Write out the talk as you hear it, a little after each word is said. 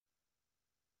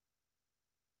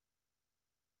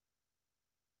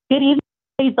Good evening,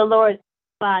 praise the Lord,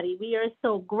 body. We are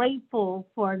so grateful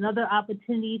for another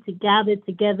opportunity to gather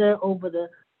together over the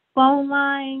phone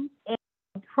line and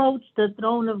approach the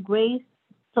throne of grace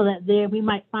so that there we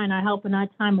might find our help in our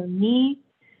time of need.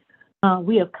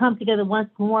 We have come together once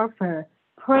more for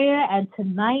prayer, and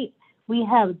tonight we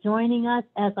have joining us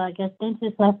as our guest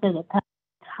intercessor, the Pastor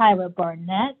Tyra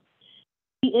Barnett.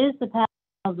 She is the pastor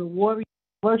of the Warrior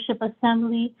Worship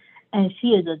Assembly, and she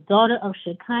is a daughter of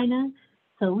Shekinah.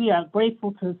 So we are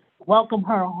grateful to welcome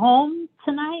her home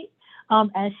tonight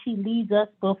as she leads us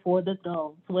before the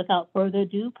throne. So without further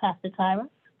ado, Pastor Tyra.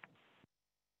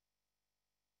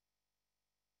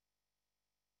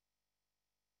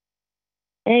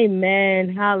 Amen.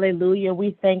 Hallelujah.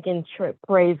 We thank and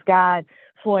praise God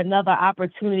for another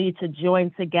opportunity to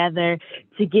join together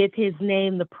to give his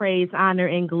name the praise, honor,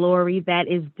 and glory that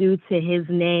is due to his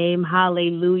name.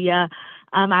 Hallelujah.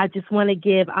 I just want to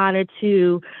give honor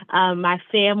to my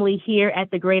family here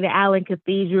at the Greater Allen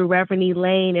Cathedral, Reverend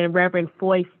Elaine and Reverend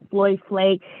Floyd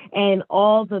Flake, and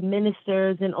all the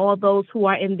ministers and all those who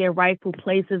are in their rightful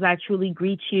places. I truly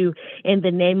greet you in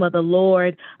the name of the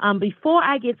Lord. Before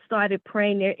I get started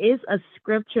praying, there is a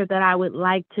scripture that I would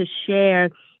like to share,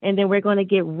 and then we're going to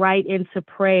get right into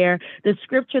prayer. The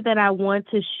scripture that I want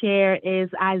to share is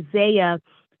Isaiah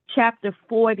chapter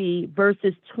 40,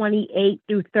 verses 28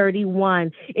 through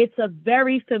 31. It's a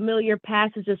very familiar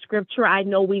passage of scripture. I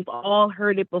know we've all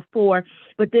heard it before,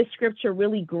 but this scripture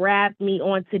really grabbed me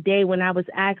on today when I was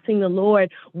asking the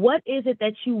Lord, what is it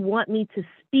that you want me to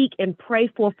speak and pray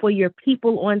for your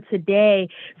people on today?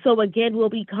 So again, we'll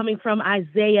be coming from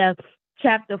Isaiah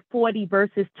chapter 40,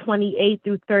 verses 28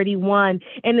 through 31.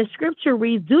 And the scripture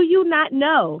reads, "Do you not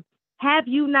know? Have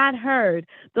you not heard?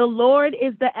 The Lord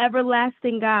is the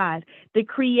everlasting God, the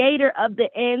creator of the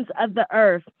ends of the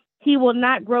earth. He will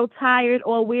not grow tired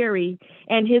or weary,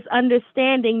 and his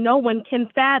understanding no one can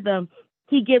fathom.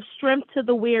 He gives strength to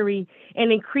the weary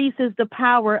and increases the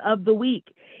power of the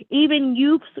weak. Even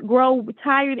youths grow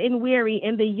tired and weary,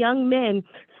 and the young men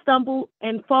stumble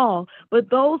and fall.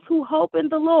 But those who hope in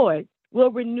the Lord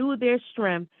will renew their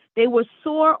strength. They will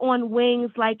soar on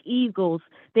wings like eagles.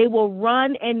 They will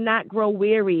run and not grow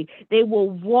weary. They will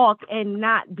walk and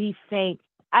not be faint."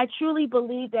 I truly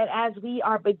believe that as we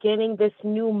are beginning this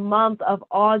new month of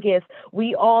August,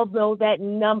 we all know that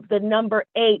the number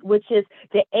 8, which is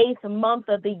the 8th month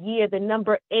of the year, the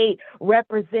number 8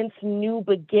 represents new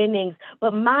beginnings.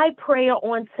 But my prayer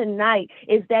on tonight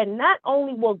is that not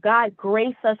only will God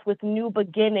grace us with new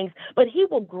beginnings, but he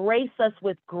will grace us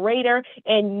with greater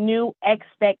and new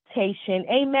expectation.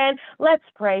 Amen. Let's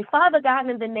pray. Father God,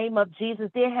 in the name of Jesus,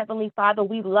 dear Heavenly Father,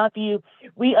 we love you.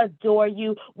 We adore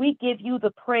you. We give you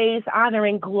the praise, honor,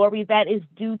 and glory that is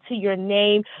due to your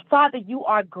name. Father, you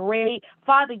are great.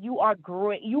 Father, you are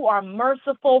great. You are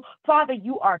merciful. Father,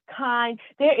 you are kind.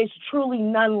 There is truly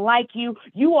none like you.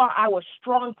 You are our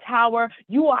strong tower.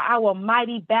 You are our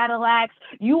mighty battle axe.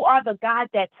 You are the God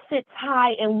that sits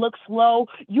high and looks low.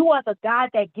 You are the God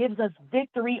that gives us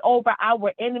victory over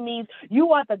our enemies.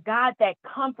 You are the God that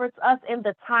comforts us in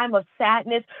the time of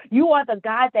sadness. You are the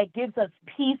God that gives us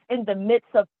peace in the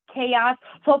midst of chaos.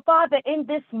 So, Father, in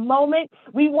this moment,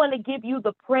 we want to give you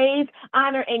the praise,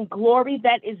 honor, and glory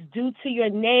that is due to your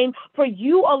name. For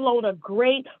you alone are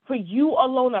great, for you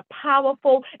alone are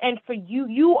powerful, and for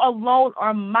you alone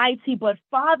are mighty. But,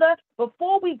 Father,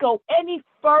 before we go any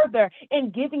further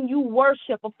in giving you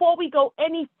worship, before we go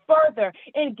any further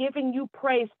in giving you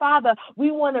praise, Father,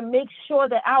 we want to make sure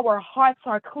that our hearts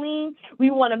are clean.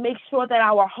 We want to make sure that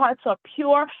our hearts are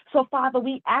pure. So, Father,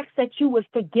 we ask that you would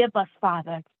forgive us,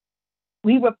 Father.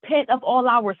 We repent of all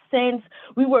our sins.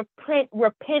 We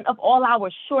repent of all our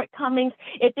shortcomings.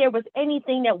 If there was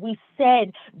anything that we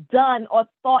said, done, or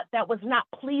thought that was not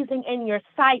pleasing in your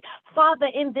sight, Father,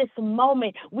 in this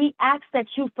moment, we ask that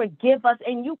you forgive us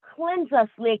and you cleanse us,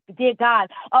 dear God,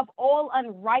 of all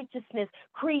unrighteousness.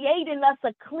 Create in us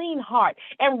a clean heart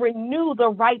and renew the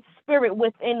right spirit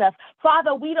within us.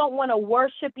 Father, we don't want to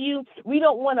worship you. We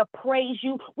don't want to praise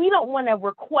you. We don't want to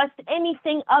request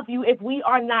anything of you if we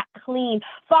are not clean.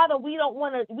 Father, we don't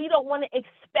want to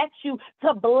expect you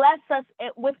to bless us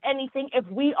with anything if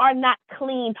we are not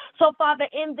clean. So, Father,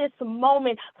 in this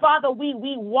moment, Father, we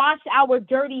wash our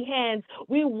dirty hands.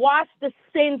 We wash the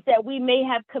sins that we may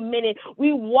have committed.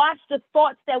 We wash the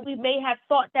thoughts that we may have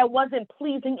thought that wasn't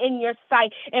pleasing in your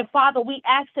sight. And Father, we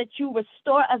ask that you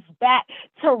restore us back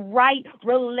to right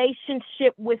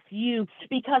relationship with you.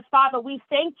 Because, Father, we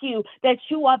thank you that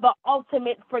you are the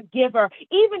ultimate forgiver.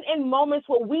 Even in moments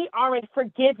where we aren't and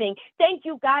forgiving. Thank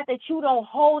you, God, that you don't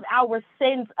hold our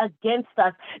sins against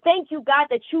us. Thank you, God,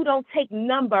 that you don't take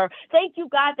number. Thank you,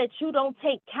 God, that you don't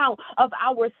take count of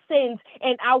our sins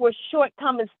and our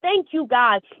shortcomings. Thank you,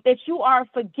 God, that you are a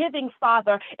forgiving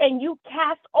Father and you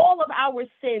cast all of our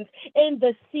sins in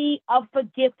the sea of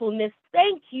forgetfulness.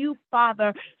 Thank you,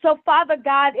 Father. So, Father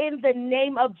God, in the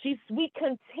name of Jesus, we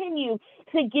continue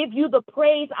to give you the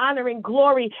praise, honor, and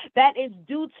glory that is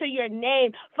due to your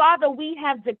name. Father, we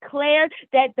have declared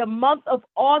that the month of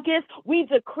August, we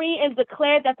decree and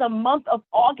declare that the month of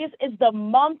August is the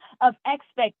month of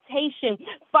expectation.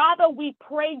 Father, we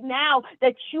pray now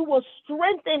that you will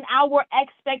strengthen our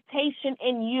expectation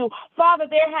in you. Father,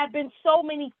 there have been so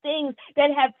many things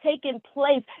that have taken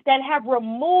place that have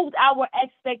removed our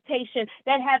expectation,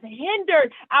 that have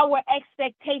hindered our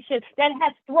expectation, that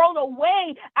has thrown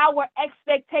away our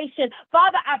expectation.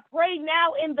 Father, I pray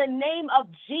now in the name of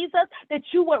Jesus that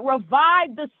you would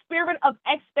revive the spirit of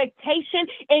expectation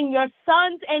in your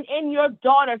sons and in your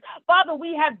daughters. Father,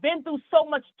 we have been through so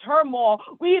much turmoil.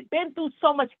 We've been through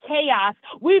so much chaos.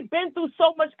 We've been through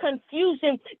so much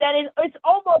confusion that it's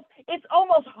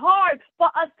almost hard for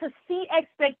us to see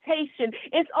expectation.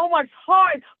 It's almost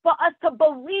hard for us to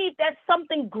believe that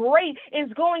something great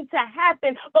is going to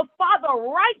happen. But Father,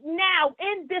 right now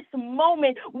in this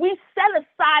moment, we set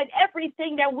aside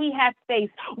everything that we have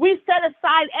faced. We set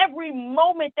aside every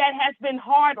moment that has been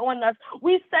hard on us.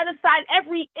 We set aside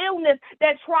every illness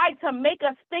that tried to make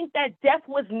us think that death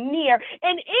was near.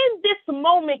 And in this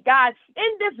moment, God,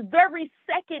 in this very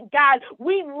second, God,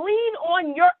 we lean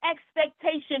on your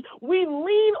expectation. We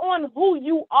lean on who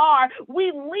you are.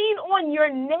 We lean on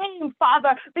your name,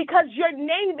 Father, because your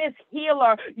name is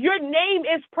healer. Your name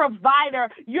is provider.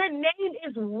 Your name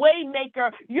is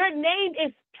waymaker. Your name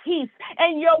is peace,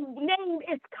 and your name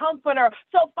is comforter.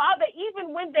 So, Father,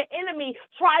 even when the enemy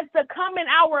tries to come in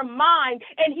our mind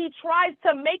and he tries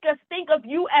to make us think of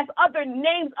you as other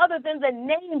names other than the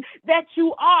name that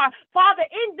you are, Father,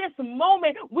 in this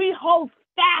moment, we hold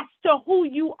fast to who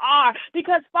you are.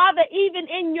 Because, Father, even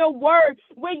in your word,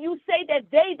 where you say that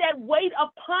they that wait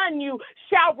upon you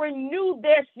shall renew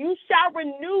their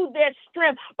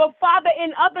strength. But, Father,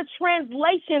 in other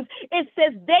translations, it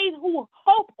says they who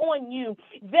hope on you,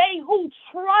 they who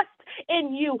trust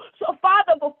in you. So,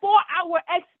 Father, before our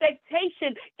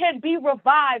expectation can be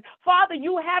revived, Father,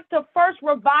 you have to first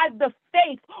revive the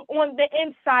faith on the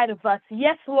inside of us.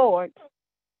 Yes, Lord.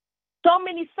 So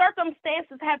many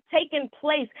circumstances have taken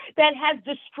place that has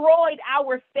destroyed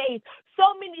our faith.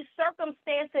 So many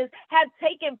circumstances have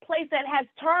taken place that has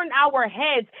turned our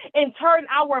heads and turned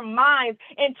our minds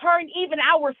and turned even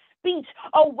our speech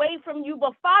away from you.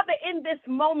 But Father, in this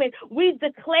moment, we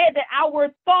declare that our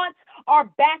thoughts are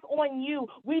back on you.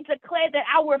 We declare that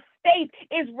our faith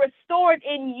is restored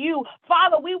in you.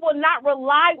 Father, we will not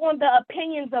rely on the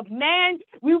opinions of man.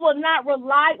 We will not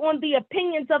rely on the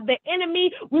opinions of the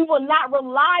enemy. We will not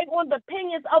rely on the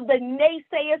opinions of the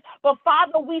naysayers. But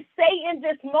Father, we say in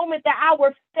this moment that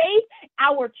our faith,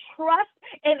 our trust,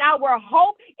 and our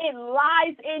hope, it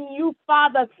lies in you,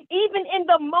 Father. Even in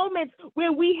the moments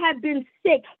where we have been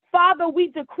sick, Father, we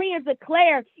decree and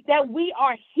declare that we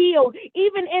are healed.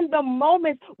 Even in the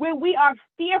moments where we are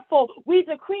fearful, we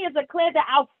decree and declare that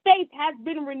our faith has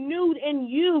been renewed in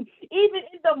you. Even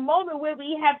in the moment where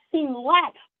we have seen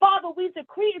lack, Father, we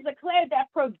decree and declare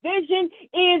that provision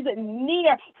is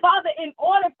near. Father, in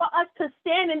order for us to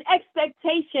stand in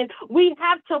expectation, we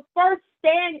have to first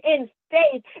stand in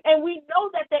faith. And we know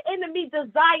that the enemy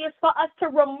desires for us to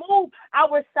remove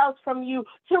ourselves from you,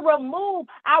 to remove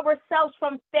ourselves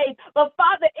from faith. But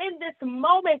Father, in this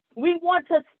moment, we want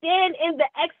to stand in the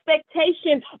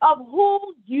expectation of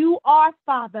who you are,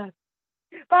 Father.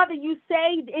 Father, you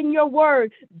say in your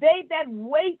word, they that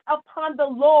wait upon the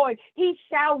Lord, he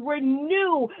shall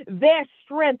renew their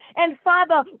strength. And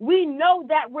Father, we know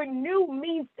that renew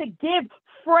means to give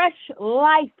fresh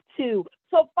life to.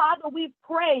 So Father, we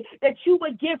pray that you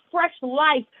would give fresh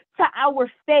life to our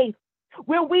faith.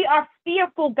 Where we are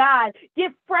fearful, God,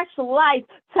 give fresh life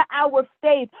to our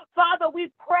faith. Father,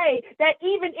 we pray that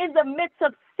even in the midst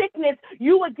of sickness,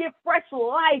 you would give fresh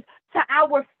life to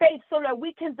our faith so that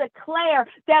we can declare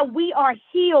that we are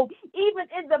healed. Even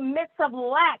in the midst of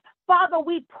lack, Father,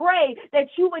 we pray that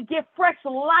you would give fresh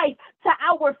life to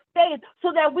our faith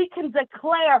so that we can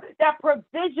declare that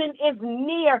provision is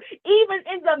near. Even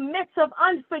in the midst of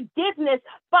unforgiveness,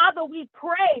 Father, we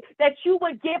pray that you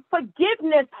would give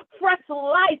forgiveness, fresh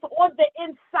life on the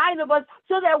inside of us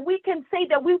so that we can say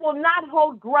that we will not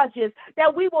hold grudges,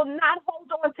 that we will not hold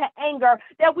on to anger,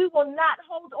 that we will not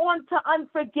hold on to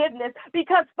unforgiveness.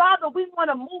 Because, Father, we want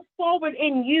to move forward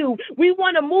in you. We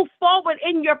want to move forward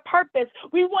in your purpose.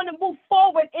 We want to move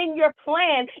forward in your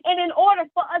plan. And in order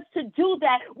for us to do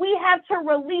that, we have to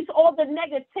release all the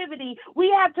negativity.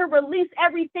 We have to release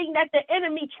everything that the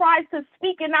enemy tries to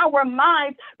speak in our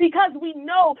minds, because we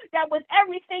know that with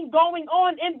everything going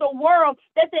on in the world,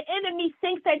 that the enemy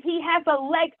thinks that he has a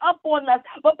leg up on us.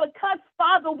 But because,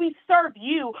 Father, we serve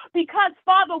you, because,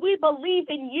 Father, we believe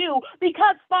in you,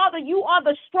 because, Father, you are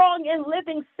the strong and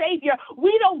living Savior,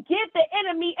 we don't give the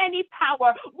enemy any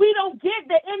power. We don't give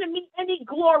the enemy any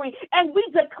glory. And we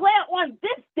declare on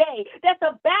this day that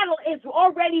the battle is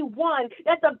already won,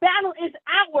 that the battle is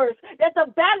ours, that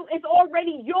the battle is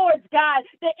already yours, God.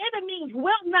 The enemy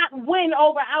will not win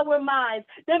over our minds.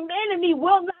 The enemy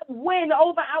will not win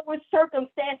over our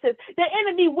circumstances. The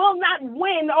enemy will not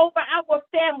win over our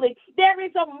family. There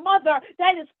is a mother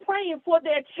that is praying for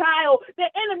their child. The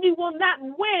enemy will not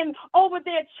win over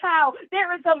their child.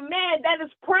 There is a man that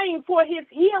is praying for his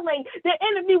healing. The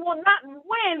enemy will not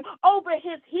win over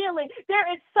his healing.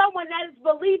 There is someone that is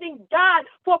believing God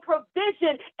for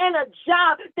provision and a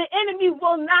job. The enemy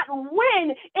will not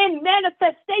win in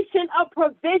manifestation of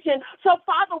provision. So,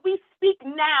 Father, we speak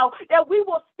now that we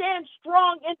will stand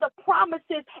strong in the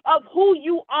promises of who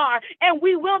you are, and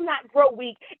we will not grow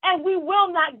weak, and we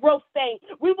will not grow faint.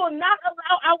 We will not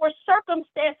allow our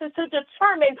circumstances to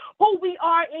determine who we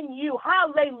are in you.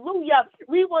 Hallelujah.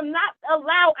 We will not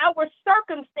allow our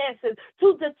circumstances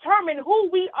to determine who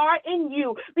we are in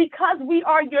you, because we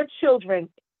are your children.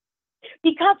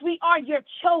 Because we are your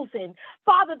chosen.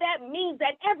 Father, that means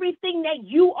that everything that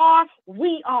you are,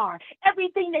 we are.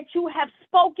 Everything that you have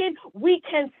spoken, we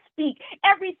can speak.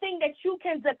 Everything that you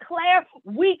can declare,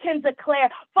 we can declare.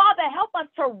 Father, help us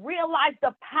to realize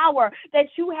the power that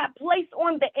you have placed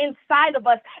on the inside of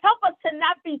us. Help us to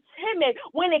not be timid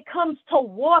when it comes to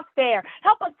warfare.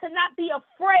 Help us to not be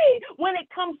afraid when it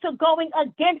comes to going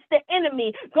against the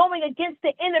enemy, going against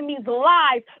the enemy's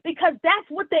lives, because that's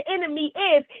what the enemy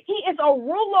is. He is a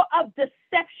ruler of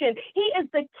deception. He is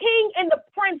the king and the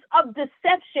prince of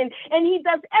deception, and he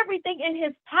does everything in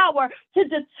his power to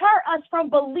deter us from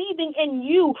believing in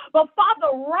you. But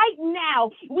Father, right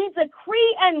now, we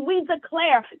decree and we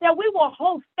declare that we will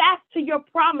hold fast to your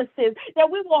promises, that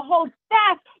we will hold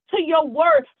fast to your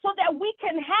word, so that we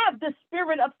can have the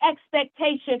spirit of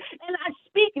expectation. And I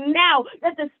speak now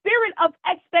that the spirit of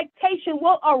expectation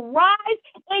will arise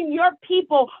in your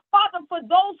people. Father, for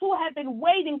those who have been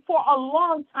waiting for a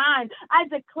long time, I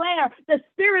declare the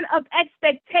spirit of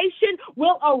expectation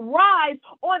will arise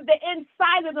on the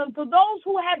inside of them. For those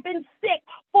who have been sick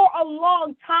for a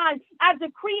long time, I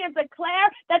decree and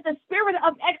declare that the spirit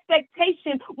of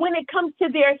expectation, when it comes to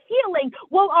their healing,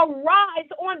 will arise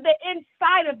on the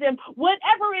inside of them.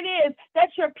 Whatever it is that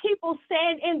your people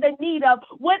stand in the need of,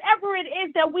 whatever it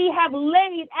is that we have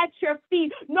laid at your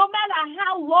feet, no matter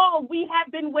how long we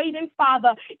have been waiting,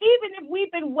 Father, even if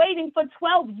we've been waiting for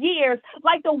 12 years,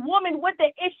 like the woman with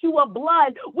the issue of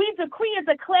blood, we decree and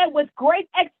declare with great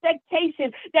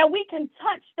expectation that we can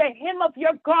touch the hem of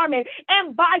your garment,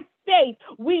 and by faith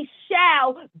we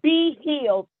shall be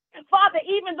healed. Father,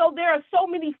 even though there are so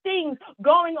many things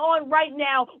going on right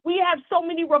now, we have so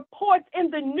many reports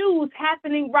in the news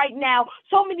happening right now,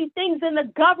 so many things in the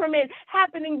government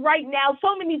happening right now,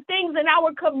 so many things in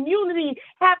our community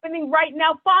happening right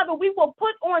now. Father, we will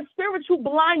put on spiritual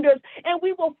blinders, and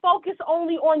we will focus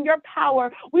only on your power.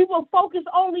 We will focus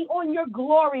only on your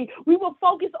glory. We will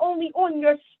focus only on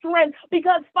your strength,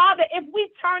 because, Father, if we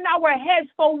turn our heads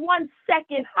for 1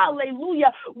 second,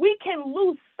 hallelujah, we can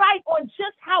lose sight on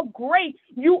just how great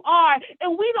you are.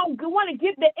 And we don't want to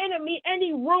give the enemy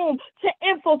any room to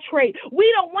infiltrate.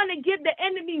 We don't want to give the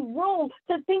enemy room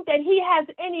to think that he has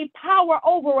any power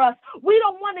over us. We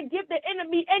don't want to give the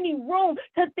enemy any room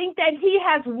to think that he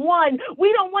has won.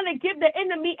 We don't want to give the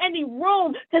enemy any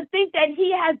room to think that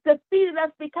he has defeated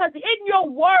us, because in your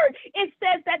word, it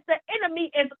says that the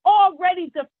enemy is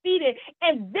already defeated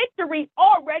and victory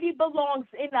already belongs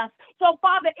in us. So,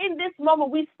 Father, in this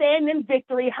moment, we stand in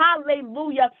victory.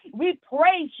 Hallelujah. We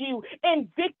praise you in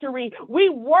victory. We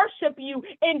worship you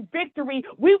in victory.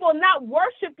 We will not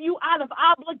worship you out of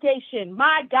obligation.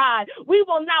 My God, we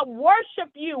will not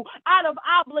worship you out of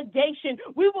obligation.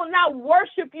 We will not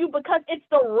worship you because it's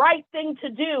the right thing to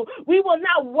do. We will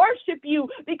not worship you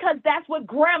because that's what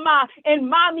grandma and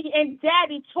mommy and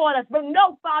daddy taught us. But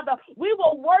no, Father, we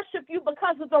will worship you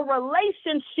because of the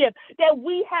relationship that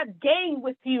we have gained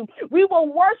with you. We will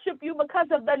worship you because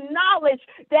of the knowledge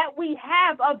that we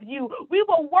have of you. We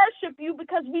will worship you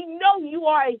because we know you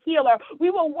are a healer. We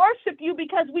will worship you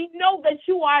because we know that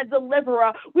you are a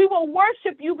deliverer. We will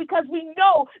worship you because we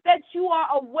know that you are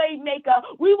a way maker.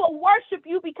 We will worship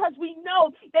you because we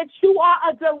know that you are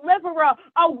a deliverer,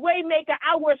 a way maker,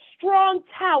 our strong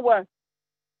tower.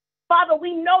 Father,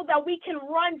 we know that we can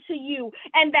run to you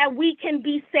and that we can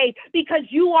be safe because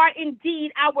you are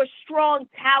indeed our strong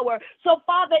tower. So,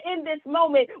 Father, in this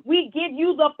moment, we give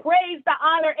you the praise, the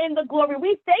honor, and the glory.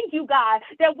 We thank you, God,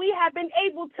 that we have been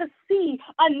able to see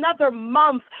another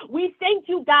month. We thank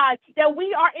you, God, that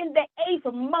we are in the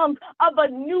 8th month of a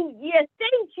new year.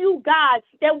 Thank you, God,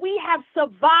 that we have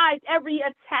survived every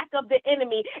attack of the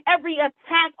enemy, every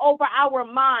attack over our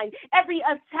mind, every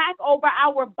attack over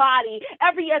our body,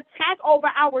 every attack over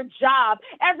our job,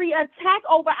 every attack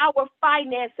over our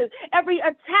finances, every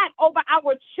attack over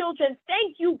our children.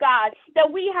 Thank you, God,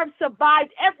 that we have survived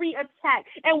every attack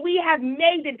and we have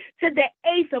made it to the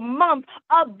 8th month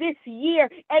of this year.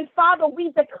 And Father, we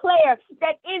declare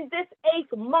that in this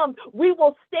 8th month, we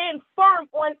will stand firm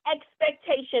on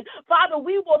expectation. Father,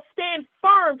 we will stand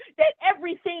firm that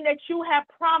everything that you have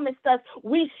promised us,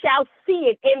 we shall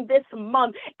see it in this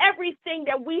month. Everything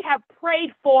that we have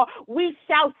prayed for, we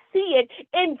shall see it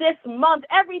in this month.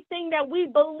 Everything that we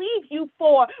believe you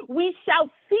for, we shall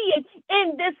see it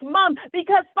in this month.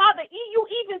 Because, Father, you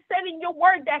even said in your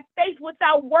word that faith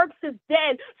without works is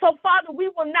dead. So, Father, we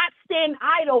will not stand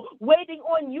idle waiting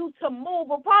on you to move.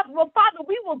 But, Father,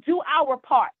 we will do our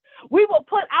part. We will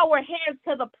put our hands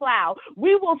to the plow.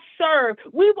 We will serve.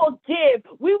 We will give.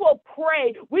 We will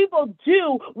pray. We will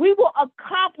do. We will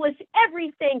accomplish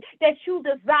everything that you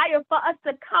desire for us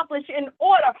to accomplish in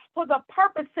order for the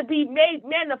purpose to be made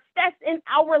manifest in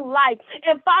our life.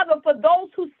 And Father, for those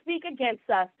who speak against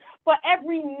us, for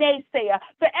every naysayer,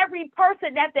 for every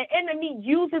person that the enemy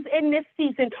uses in this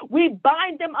season, we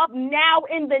bind them up now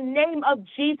in the name of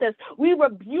Jesus. We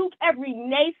rebuke every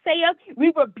naysayer.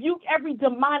 We rebuke every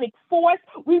demonic force.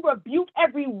 We rebuke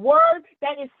every word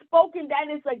that is spoken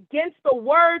that is against the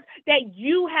words that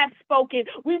you have spoken.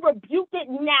 We rebuke it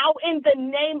now in the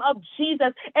name of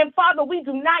Jesus. And Father, we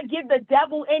do not give the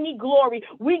devil any glory.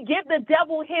 We give the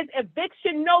devil his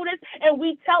eviction notice and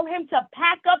we tell him to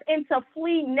pack up and to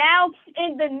flee now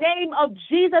in the name of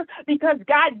Jesus, because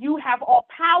God, you have all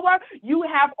power, you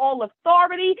have all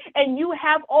authority, and you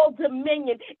have all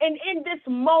dominion. And in this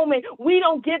moment, we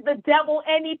don't give the devil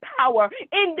any power.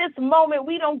 In this moment,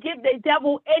 we don't give the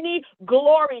devil any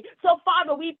glory. So,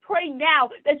 Father, we pray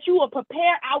now that you will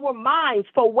prepare our minds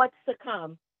for what's to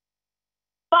come.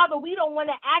 Father, we don't want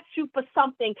to ask you for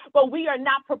something, but we are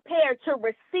not prepared to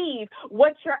receive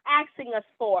what you're asking us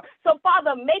for. So,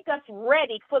 Father, make us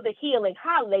ready for the healing.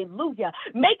 Hallelujah.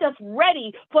 Make us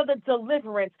ready for the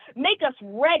deliverance. Make us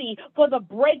ready for the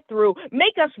breakthrough.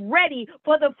 Make us ready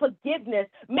for the forgiveness.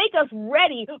 Make us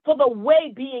ready for the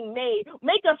way being made.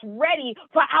 Make us ready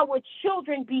for our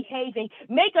children behaving.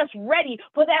 Make us ready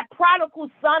for that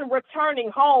prodigal son returning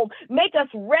home. Make us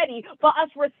ready for us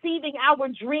receiving our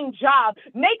dream job.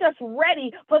 Make us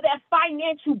ready for that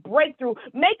financial breakthrough.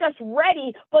 Make us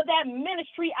ready for that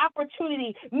ministry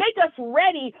opportunity. Make us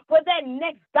ready for that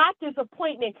next doctor's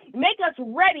appointment. Make us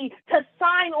ready to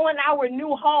sign on our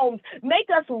new homes. Make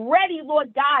us ready,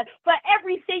 Lord God, for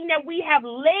everything that we have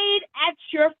laid at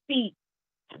your feet.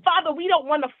 Father, we don't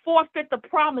want to forfeit the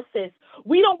promises.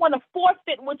 We don't want to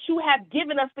forfeit what you have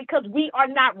given us because we are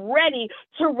not ready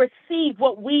to receive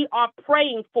what we are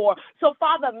praying for. So,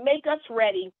 Father, make us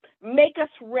ready. Make us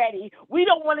ready. We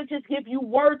don't want to just give you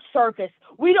word service.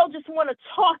 We don't just want to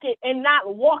talk it and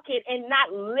not walk it and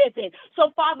not live it.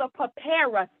 So, Father,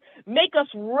 prepare us. Make us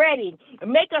ready.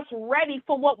 Make us ready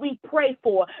for what we pray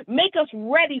for. Make us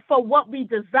ready for what we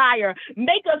desire.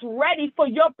 Make us ready for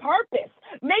your purpose.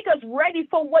 Make us ready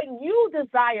for what you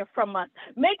desire from us.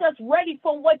 Make us ready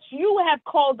for what you have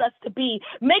called us to be.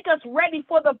 Make us ready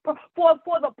for the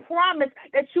promise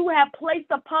that you have placed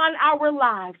upon our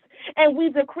lives. And we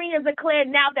decree and declare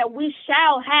now that we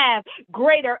shall have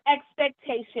greater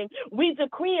expectation. We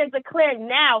decree and declare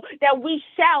now that we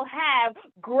shall have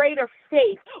greater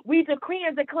faith. We decree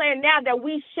and declare now that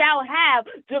we shall have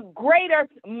the greater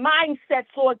mindsets,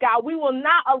 Lord God. We will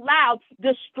not allow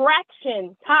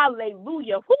distraction.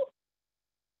 Hallelujah.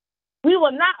 We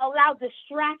will not allow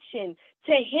distraction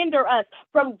to hinder us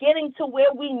from getting to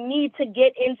where we need to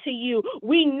get into you.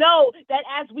 We know that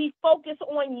as we focus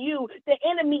on you, the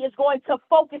enemy is going to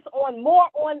focus more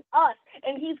on us,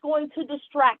 and he's going to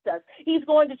distract us. He's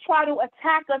going to try to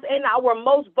attack us in our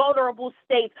most vulnerable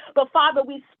states. But Father,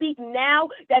 we speak now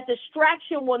that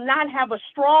distraction will not have a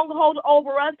stronghold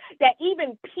over us, that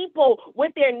even people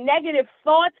with their negative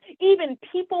thoughts, even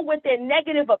people with their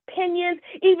negative opinions,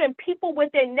 even people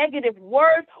with their negative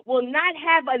words will not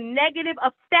have a negative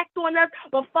effect on us.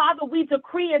 But Father, we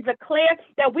decree and declare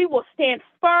that we will stand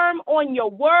firm on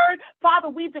your word. Father,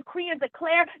 we decree and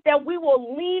declare that we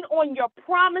will lean on your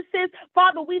promises.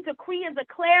 Father, we decree and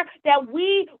declare that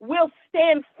we will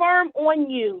stand firm on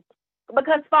you.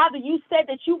 Because, Father, you said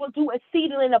that you will do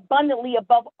exceedingly and abundantly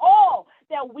above all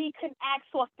that we can ask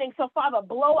or think. So, Father,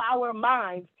 blow our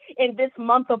minds in this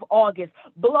month of August.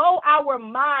 Blow our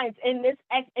minds in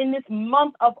this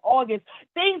month of August.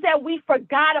 Things that we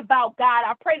forgot about, God,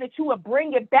 I pray that you would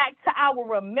bring it back to our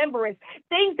remembrance.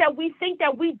 Things that we think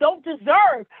that we don't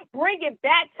deserve, bring it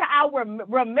back to our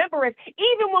remembrance.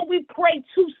 Even when we pray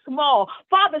too small,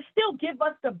 Father, still give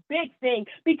us the big thing,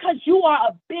 because you are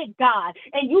a big God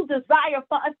and you desire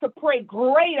for us to pray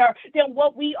greater than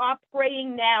what we are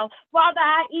praying now. Father,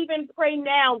 I even pray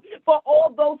now for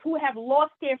all those who have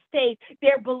lost their faith,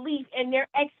 their belief, and their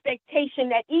expectation,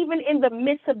 that even in the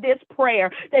midst of this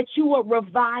prayer, that you will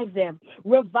revive them.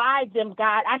 Revive them,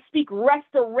 God. I speak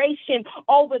restoration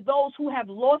over those who have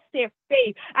lost their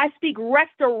faith. I speak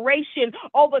restoration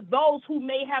over those who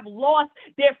may have lost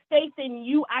their faith in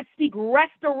you. I speak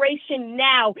restoration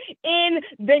now in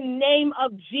the name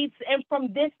of Jesus. And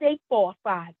from this day forth,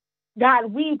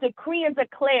 God, we decree and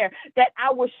declare that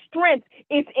our strength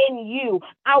is in you.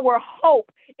 Our hope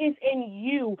is in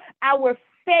you. Our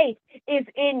faith is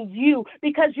in you,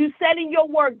 because you said in your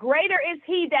word, greater is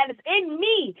he that is in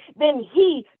me than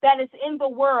he that is in the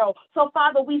world. So,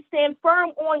 Father, we stand firm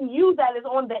on you that is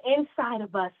on the inside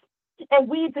of us. And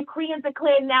we decree and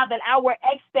declare now that our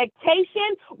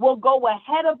expectation will go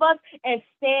ahead of us and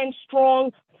stand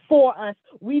strong for us.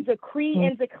 We decree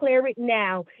and declare it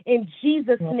now in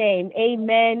Jesus' name.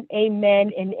 Amen,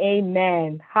 amen, and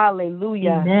amen.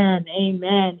 Hallelujah. Amen,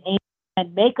 amen, amen.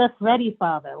 Make us ready,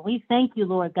 Father. We thank you,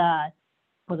 Lord God,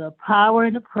 for the power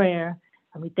in the prayer,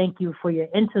 and we thank you for your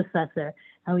intercessor.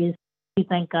 And we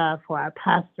thank God for our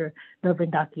pastor,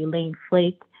 Reverend Dr. Elaine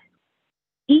Flake.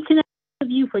 Each and every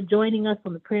of you for joining us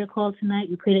on the prayer call tonight.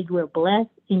 We pray that you are blessed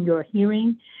in your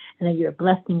hearing and that you're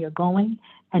blessed in your going,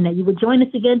 and that you will join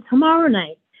us again tomorrow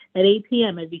night at 8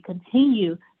 p.m. as we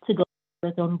continue to go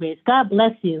with Throne of Grace. God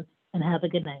bless you and have a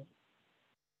good night.